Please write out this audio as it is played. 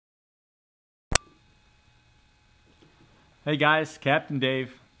Hey guys, Captain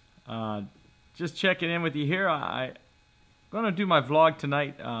Dave. Just checking in with you here. I'm going to do my vlog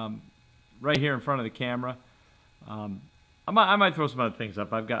tonight right here in front of the camera. I might throw some other things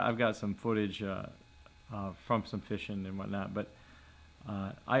up. I've got some footage from some fishing and whatnot, but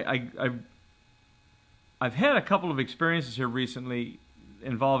I've had a couple of experiences here recently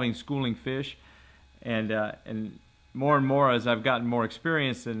involving schooling fish, and more as I've gotten more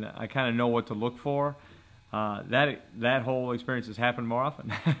experience, and I kind of know what to look for. That whole experience has happened more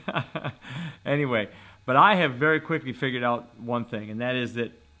often. Anyway, but I have very quickly figured out one thing, and that is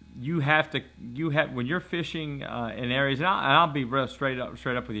that you have when you're fishing in areas, and I'll be real straight up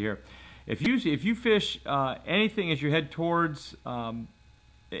with you here. If you fish anything as you head towards, I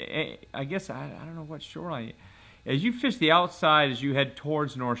guess I don't know what shoreline. As you fish the outside, as you head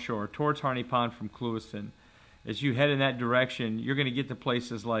towards North Shore, towards Harney Pond from Clewiston, as you head in that direction, you're going to get to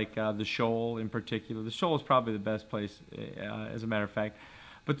places like the Shoal in particular. The Shoal is probably the best place, as a matter of fact.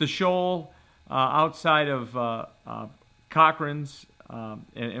 But the Shoal, outside of Cochran's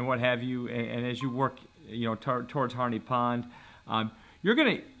and what have you, and as you work, towards Harney Pond, you're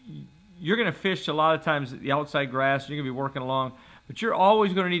gonna fish a lot of times the outside grass. You're gonna be working along, but you're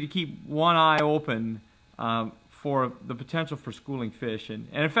always going to need to keep one eye open for the potential for schooling fish. And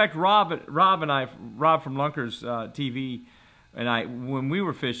in fact, Rob from Lunker's TV, and I, when we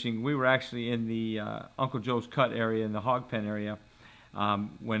were fishing, we were actually in the Uncle Joe's Cut area, in the hog pen area,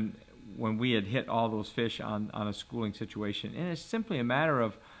 when we had hit all those fish on a schooling situation. And it's simply a matter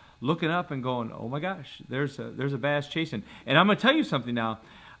of looking up and going, oh my gosh, there's a bass chasing. And I'm going to tell you something now.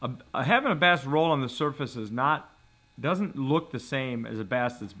 Having a bass roll on the surface doesn't look the same as a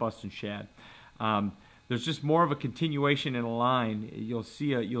bass that's busting shad. There's just more of a continuation in a line. You'll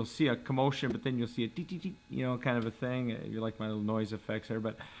see a commotion, but then you'll see a dee, kind of a thing. You like my little noise effects there,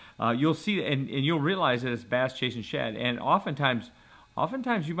 but you'll see, and you'll realize that it's bass chasing shad. And oftentimes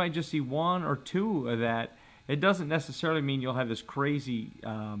you might just see one or two of that. It doesn't necessarily mean you'll have this crazy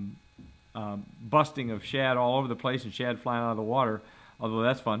busting of shad all over the place and shad flying out of the water, although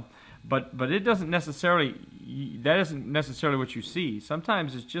that's fun. But that isn't necessarily what you see.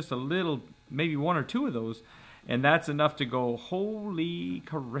 Sometimes it's just a little, maybe one or two of those, and that's enough to go, holy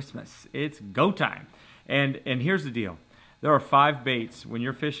Christmas, it's go time. And here's the deal. There are 5 baits. When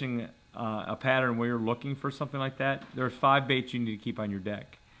you're fishing a pattern where you're looking for something like that, there's 5 baits you need to keep on your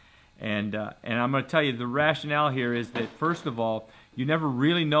deck. And I'm going to tell you, the rationale here is that, first of all, you never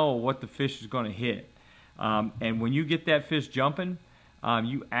really know what the fish is going to hit. And when you get that fish jumping,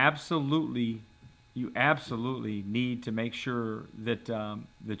 you absolutely need to make sure that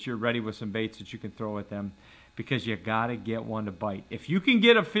you're ready with some baits that you can throw at them, because you got to get one to bite. If you can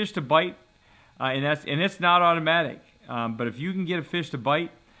get a fish to bite, and it's not automatic, but if you can get a fish to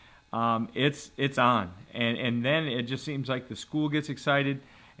bite, it's on, and then it just seems like the school gets excited,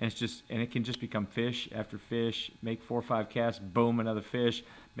 and it can just become fish after fish. Make 4 or 5 casts, boom, another fish.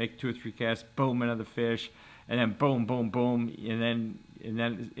 Make 2 or 3 casts, boom, another fish, and then boom, boom, boom,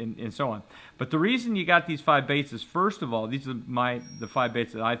 and so on. But the reason you got these 5 baits is, first of all, these are the 5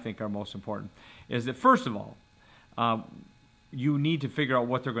 baits that I think are most important, is that, first of all, you need to figure out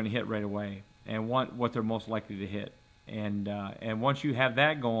what they're going to hit right away, and what they're most likely to hit. And once you have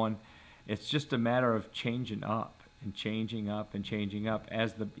that going, it's just a matter of changing up and changing up and changing up.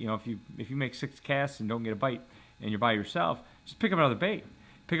 As if you make 6 casts and don't get a bite, and you're by yourself, just pick up another bait.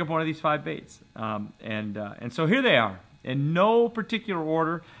 Pick up one of these 5 baits, and so here they are, in no particular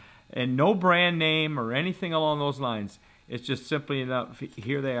order, and no brand name or anything along those lines. It's just simply enough.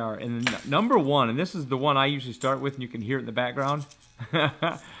 Here they are. And number 1, and this is the one I usually start with, and you can hear it in the background.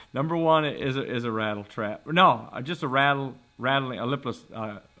 Number 1 is a rattle trap. No, just a rattling, a lipless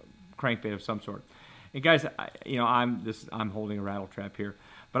crankbait of some sort. And guys, I'm holding a rattle trap here,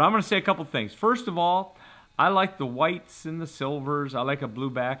 but I'm going to say a couple things. First of all, I like the whites and the silvers. I like a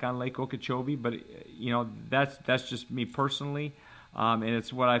blueback on Lake Okeechobee, but that's just me personally, and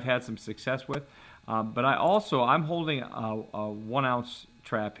it's what I've had some success with. But I'm holding a 1 ounce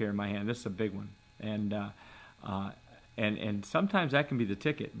trap here in my hand. This is a big one, and sometimes that can be the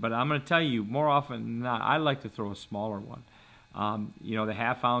ticket. But I'm going to tell you, more often than not, I like to throw a smaller one. The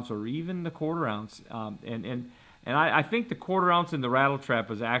 1/2 ounce or even the 1/4 ounce. And I think the 1/4 ounce in the rattle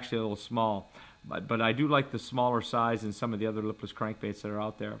trap is actually a little small. But I do like the smaller size and some of the other lipless crankbaits that are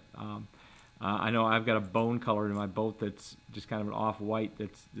out there. I know I've got a bone color in my boat that's just kind of an off-white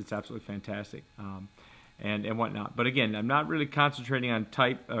that's absolutely fantastic, and whatnot. But again, I'm not really concentrating on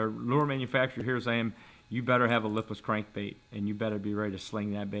type or lure manufacturer here as I am. You better have a lipless crankbait, and you better be ready to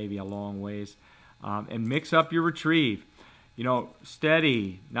sling that baby a long ways. And mix up your retrieve.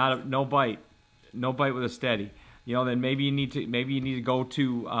 Steady, no bite with a steady. then maybe you need to go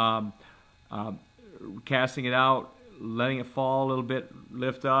to casting it out, letting it fall a little bit,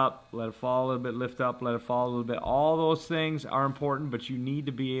 lift up, let it fall a little bit, lift up, let it fall a little bit. All those things are important, but you need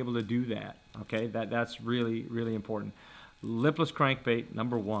to be able to do that. Okay, that's really, really important. Lipless crankbait,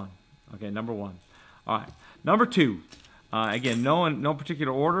 number one. Okay, number one. All right, number two. Again, no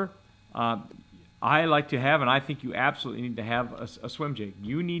particular order. I like to have, and I think you absolutely need to have a swim jig.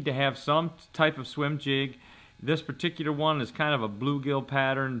 You need to have some type of swim jig. This particular one is kind of a bluegill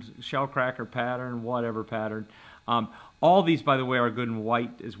pattern, shellcracker pattern, whatever pattern. All these, by the way, are good in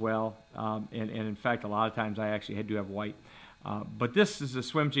white as well. And in fact, a lot of times I actually do have white. But this is a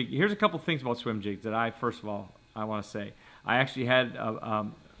swim jig. Here's a couple things about swim jigs that first of all, I want to say. I actually had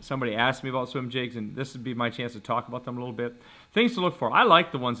somebody ask me about swim jigs, and this would be my chance to talk about them a little bit. Things to look for. I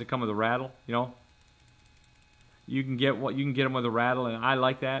like the ones that come with a rattle. You can get them with a rattle, and I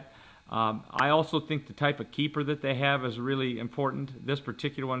like that. I also think the type of keeper that they have is really important. This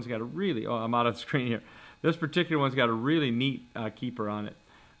particular one's got a really, I'm out of the screen here. This particular one's got a really neat keeper on it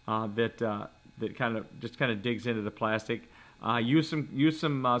that kind of digs into the plastic. Use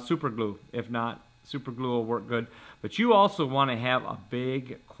some super glue. If not, super glue will work good. But you also want to have a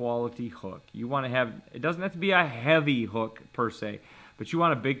big quality hook. You want to have, it doesn't have to be a heavy hook per se, but you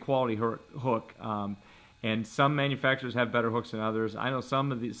want a big quality hook. And some manufacturers have better hooks than others. I know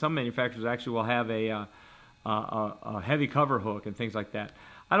some manufacturers actually will have a heavy cover hook and things like that.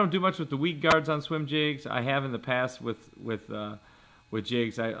 I don't do much with the weed guards on swim jigs. I have in the past with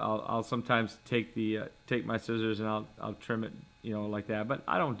jigs. I'll sometimes take my scissors and I'll trim it, like that. But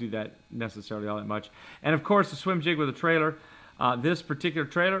I don't do that necessarily all that much. And of course, the swim jig with a trailer. This particular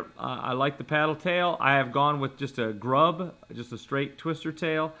trailer, I like the paddle tail. I have gone with just a grub, just a straight twister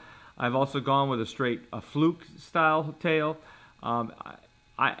tail. I've also gone with a fluke style tail. I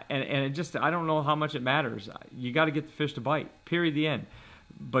don't know how much it matters. You got to get the fish to bite. Period. The end.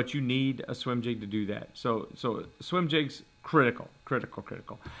 But you need a swim jig to do that. So swim jigs critical.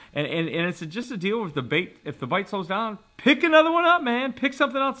 And it's just a deal with the bait. If the bite slows down, pick another one up, man. Pick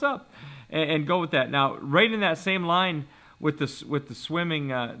something else up, and go with that. Now, right in that same line with the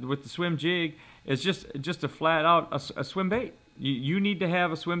swim jig is just a flat out a swim bait. You need to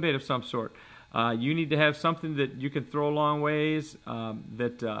have a swim bait of some sort. You need to have something that you can throw a long ways.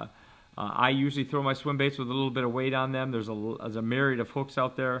 I usually throw my swim baits with a little bit of weight on them. There's a myriad of hooks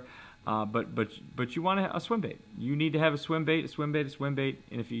out there, but you want a swim bait. You need to have a swim bait.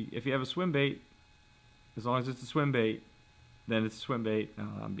 And if you have a swim bait, as long as it's a swim bait, then it's a swim bait.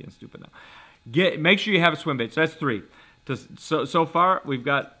 Oh, I'm being stupid now. Make sure you have a swim bait. So that's three. So far, we've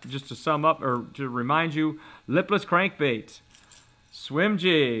got, just to sum up or to remind you, lipless crankbait, swim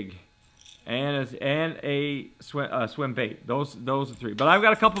jig, and a swim bait. Those are three. But I've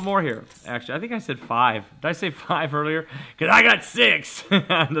got a couple more here. Actually, I think I said 5. Did I say 5 earlier? Because I got 6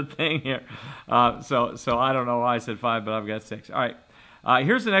 on the thing here. So I don't know why I said 5, but I've got 6. All right.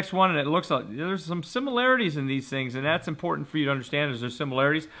 Here's the next one, and it looks like there's some similarities in these things, and that's important for you to understand. There's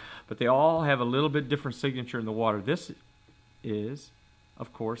similarities, but they all have a little bit different signature in the water. This is,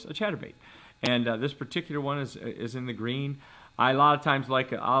 of course, a chatterbait, and this particular one is in the green. A lot of times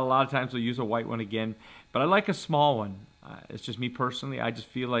will use a white one again, but I like a small one. It's just me personally. I just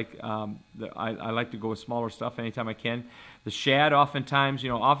feel like I like to go with smaller stuff anytime I can. The shad, oftentimes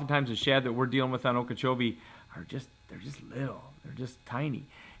the shad that we're dealing with on Okeechobee they're just little. They're just tiny,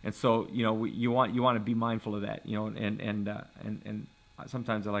 and so you want to be mindful of that. And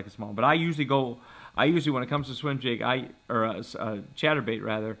sometimes I like a small, but I usually when it comes to swim jig, or a chatterbait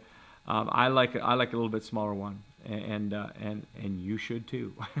rather, I like a little bit smaller one. And you should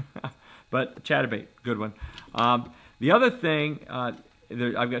too. But chatterbait, good one. The other thing,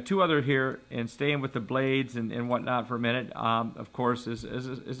 I've got 2 other here, and staying with the blades and whatnot for a minute. Of course, is a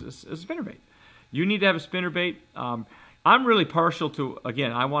spinnerbait. You need to have a spinnerbait. I'm really partial to,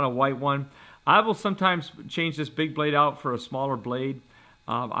 again, I want a white one. I will sometimes change this big blade out for a smaller blade.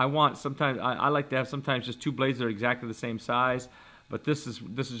 I like to have sometimes just 2 blades that are exactly the same size. But this is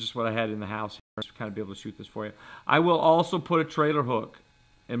just what I had in the house here, to kind of be able to shoot this for you. I will also put a trailer hook.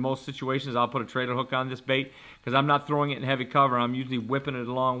 In most situations, I'll put a trailer hook on this bait because I'm not throwing it in heavy cover. I'm usually whipping it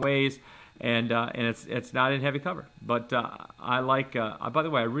a long ways, and it's not in heavy cover. But I like. By the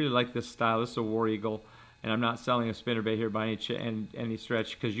way, I really like this style. This is a War Eagle, and I'm not selling a spinnerbait here by any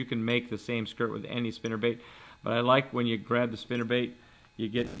stretch because you can make the same skirt with any spinnerbait. But I like when you grab the spinnerbait. You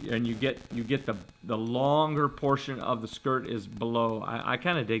get the longer portion of the skirt is below. I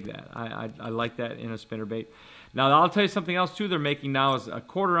kind of dig that. I like that in a spinnerbait. Now I'll tell you something else too. They're making now is a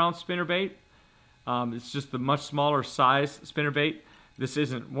 1/4 ounce spinnerbait. It's just the much smaller size spinnerbait. This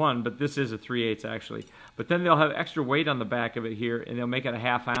isn't one, but this is a 3/8 actually. But then they'll have extra weight on the back of it here, and they'll make it a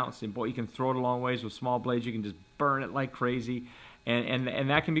 1/2 ounce. And boy, you can throw it a long ways with small blades. You can just burn it like crazy, and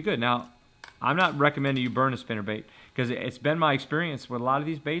that can be good. Now, I'm not recommending you burn a spinnerbait because it's been my experience with a lot of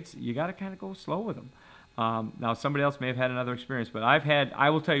these baits. You got to kind of go slow with them. Now, somebody else may have had another experience, but I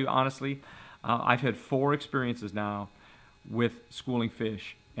will tell you honestly, I've had 4 experiences now with schooling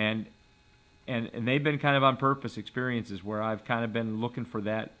fish, and they've been kind of on purpose experiences where I've kind of been looking for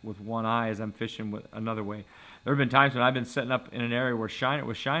that with one eye as I'm fishing with another way. There have been times when I've been setting up in an area where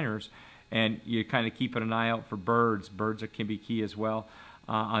with shiners, and you're kind of keeping an eye out for birds. Birds can be key as well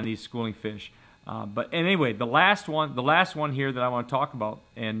on these schooling fish. But anyway, the last one here that I want to talk about,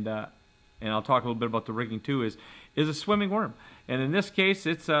 and I'll talk a little bit about the rigging too, is a swimming worm. And in this case,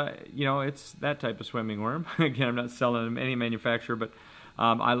 it's it's that type of swimming worm. Again, I'm not selling them any manufacturer, but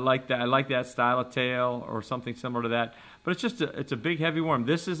I like that. I like that style of tail or something similar to that. But it's just it's a big heavy worm.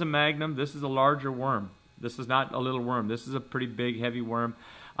 This is a magnum. This is a larger worm. This is not a little worm. This is a pretty big heavy worm.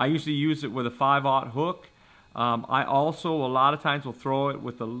 I usually use it with a 5/0 hook. I also a lot of times will throw it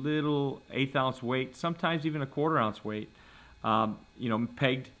with a little 1/8 ounce weight, sometimes even a 1/4 ounce weight,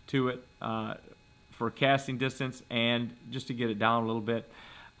 pegged to it for casting distance and just to get it down a little bit.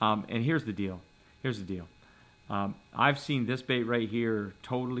 And here's the deal. I've seen this bait right here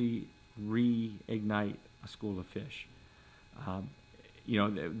totally reignite a school of fish.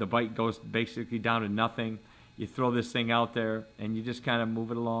 The bite goes basically down to nothing. You throw this thing out there and you just kind of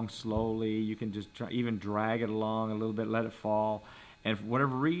move it along slowly. You can just even drag it along a little bit, let it fall, and for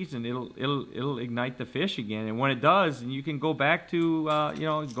whatever reason, it'll ignite the fish again. And when it does, you can go back to a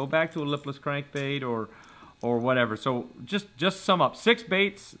lipless crankbait or whatever. So just sum up: 6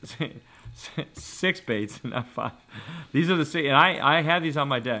 baits, 6 baits, not 5. These are the 6, and I have these on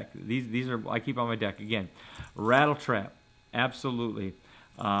my deck. These are I keep on my deck again. Rattle trap, absolutely.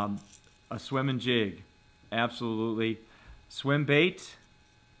 A swim and jig. Absolutely. Swim bait,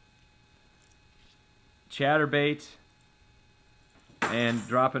 chatterbait, and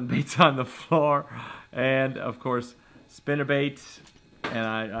dropping baits on the floor, and of course spinnerbait, and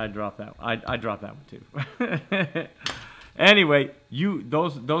I dropped that. I dropped that one too. Anyway,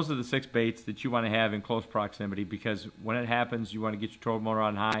 those are the 6 baits that you want to have in close proximity, because when it happens, you want to get your trolling motor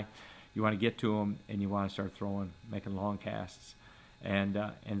on high, you want to get to them, and you want to start throwing, making long casts, and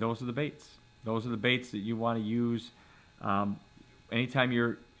those are the baits. Those are the baits that you want to use anytime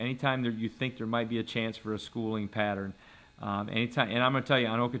that you think there might be a chance for a schooling pattern. Anytime, and I'm going to tell you,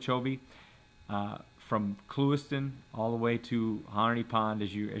 on Okeechobee, from Clewiston all the way to Harney Pond,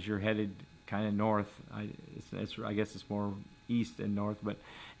 as you're headed kind of north, I guess it's more east and north, but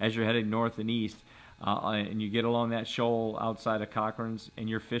as you're heading north and east, and you get along that shoal outside of Cochran's, and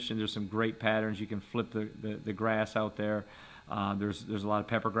you're fishing, there's some great patterns. You can flip the grass out there. There's a lot of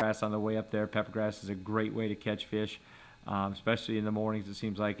peppergrass on the way up there. Peppergrass is a great way to catch fish, especially in the mornings. It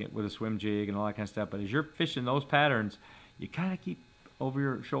seems like it with a swim jig and all that kind of stuff. But as you're fishing those patterns, you kind of keep over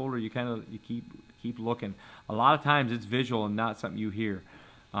your shoulder. You keep looking. A lot of times it's visual and not something you hear,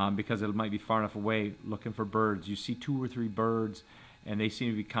 because it might be far enough away looking for birds. You see 2 or 3 birds, and they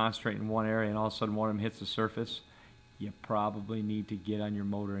seem to be concentrating in one area, and all of a sudden one of them hits the surface. You probably need to get on your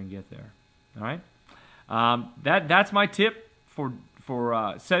motor and get there. All right. That's my tip for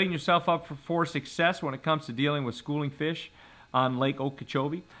setting yourself up for success when it comes to dealing with schooling fish on Lake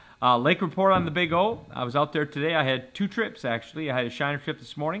Okeechobee. Lake report on the Big O. I was out there today. I had 2 trips, actually. I had a shiner trip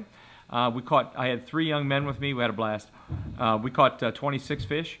this morning. I had 3 young men with me. We had a blast. We caught 26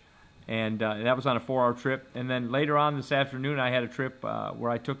 fish, and that was on a 4-hour trip. And then later on this afternoon, I had a trip where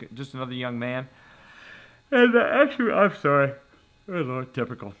I took just another young man. And actually, I'm sorry. Oh, Lord,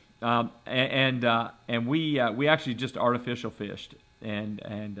 typical. And we actually just artificial fished, and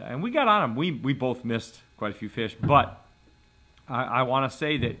we got on them. We both missed quite a few fish, but I want to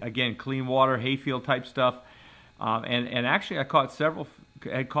say that again, clean water, hayfield type stuff, and actually I caught several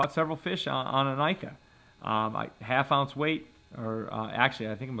fish on an Ica, 1/2 ounce weight, or actually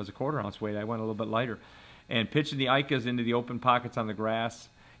I think it was a 1/4 ounce weight. I went a little bit lighter, and pitching the Icas into the open pockets on the grass.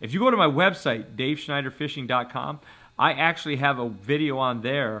 If you go to my website, daveschneiderfishing.com, I actually have a video on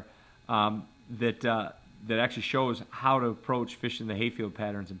there that actually shows how to approach fishing the hayfield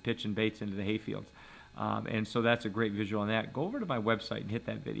patterns and pitching baits into the hayfields. And so that's a great visual on that. Go over to my website and hit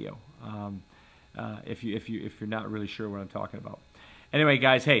that video if you're not really sure what I'm talking about. Anyway,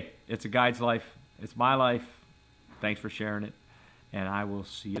 guys, hey, it's a guide's life. It's my life. Thanks for sharing it, and I will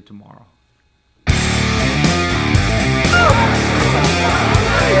see you tomorrow.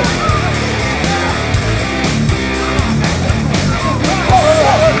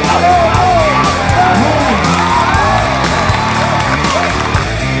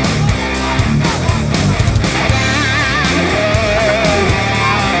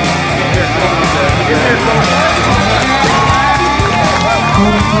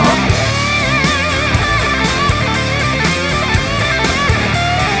 Bye.